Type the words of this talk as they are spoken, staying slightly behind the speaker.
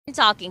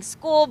Talking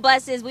school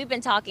buses, we've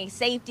been talking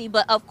safety,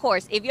 but of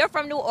course, if you're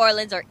from New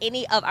Orleans or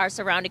any of our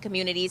surrounding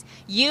communities,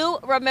 you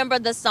remember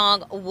the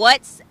song,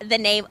 What's the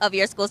Name of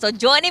Your School? So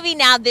joining me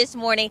now this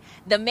morning,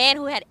 the man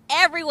who had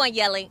everyone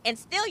yelling and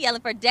still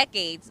yelling for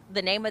decades,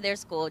 the name of their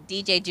school,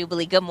 DJ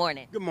Jubilee. Good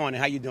morning. Good morning.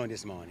 How you doing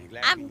this morning?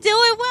 I'm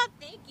doing well,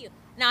 thank you.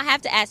 Now I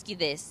have to ask you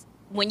this.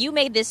 When you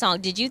made this song,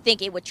 did you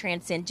think it would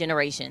transcend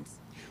generations?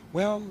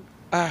 Well,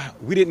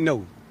 we didn't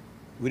know.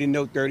 We didn't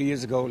know 30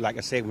 years ago. Like I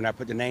said, when I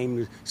put the name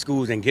in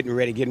schools and getting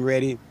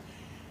ready,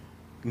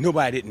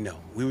 nobody didn't know.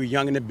 We were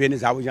young in the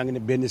business. I was young in the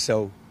business.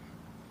 So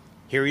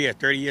here we are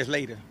 30 years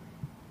later.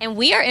 And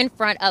we are in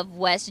front of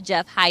West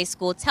Jeff High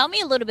School. Tell me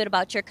a little bit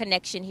about your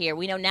connection here.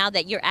 We know now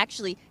that you're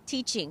actually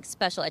teaching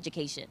special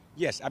education.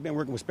 Yes, I've been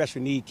working with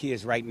special need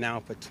kids right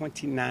now for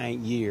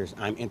 29 years.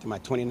 I'm into my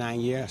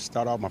 29th year. I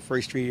started off my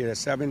first 3 years at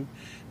 7,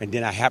 and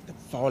then I happened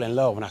to fall in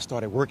love when I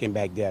started working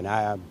back there. And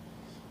I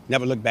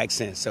never looked back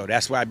since. So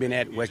that's why I've been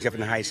at West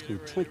Jefferson High School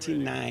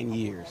 29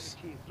 years.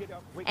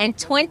 And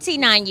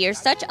 29 years,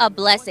 such a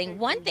blessing.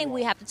 One thing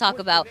we have to talk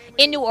about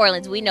in New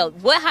Orleans, we know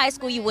what high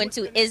school you went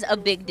to is a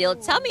big deal.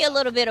 Tell me a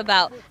little bit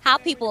about how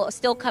people are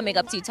still coming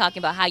up to you talking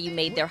about how you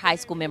made their high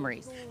school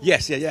memories.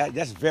 Yes, yeah,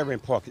 that's very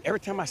important. Every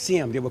time I see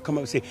them, they will come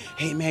up and say,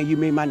 hey, man, you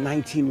made my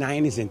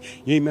 1990s and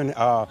you made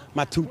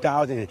my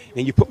 2000s,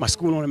 and you put my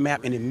school on the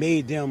map, and it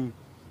made them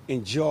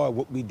enjoy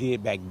what we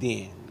did back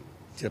then.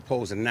 To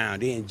opposed to now,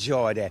 they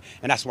enjoy that,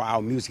 and that's why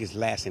our music is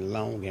lasting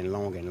longer and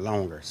longer and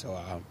longer. So,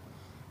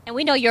 and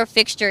we know you're a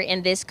fixture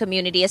in this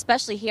community,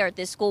 especially here at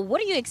this school.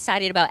 What are you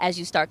excited about as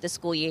you start the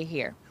school year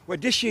here? Well,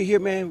 this year here,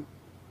 man,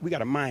 we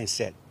got a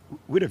mindset.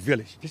 We're the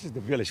village. This is the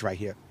village right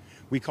here.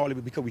 We call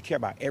it because we care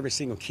about every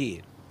single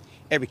kid,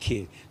 every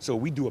kid. So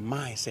we do a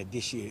mindset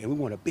this year, and we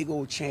want a big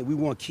old change. We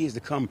want kids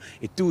to come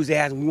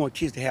enthusiasm. We want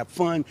kids to have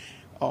fun.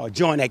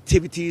 Join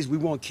activities. We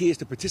want kids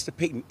to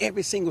participate in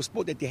every single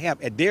sport that they have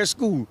at their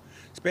school,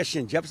 especially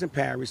in Jefferson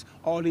Parish,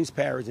 Orleans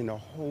Parish, and the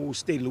whole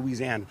state of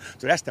Louisiana.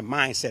 So that's the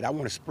mindset. I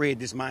want to spread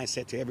this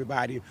mindset to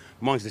everybody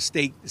amongst the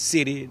state, the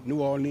city, New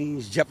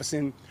Orleans,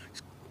 Jefferson.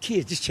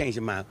 Kids, just change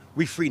your mind.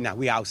 We free now.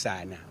 We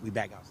outside now. We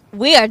back outside.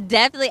 We are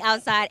definitely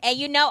outside. And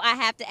you know I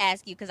have to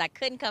ask you, because I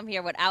couldn't come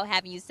here without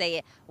having you say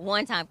it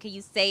one time. Can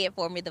you say it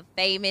for me, the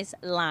famous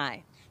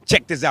line?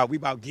 Check this out. We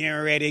about getting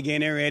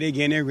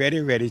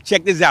ready.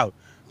 Check this out.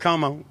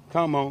 Come on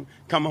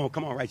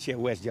right here at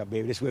West Jeff,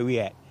 baby. This is where we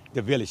at,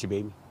 the village,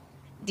 baby.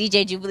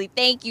 DJ Jubilee,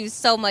 thank you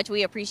so much.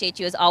 We appreciate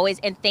you as always,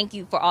 and thank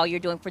you for all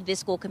you're doing for this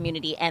school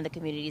community and the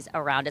communities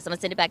around us. I'm going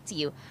to send it back to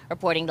you.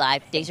 Reporting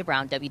live, Deja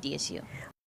Brown, WDSU.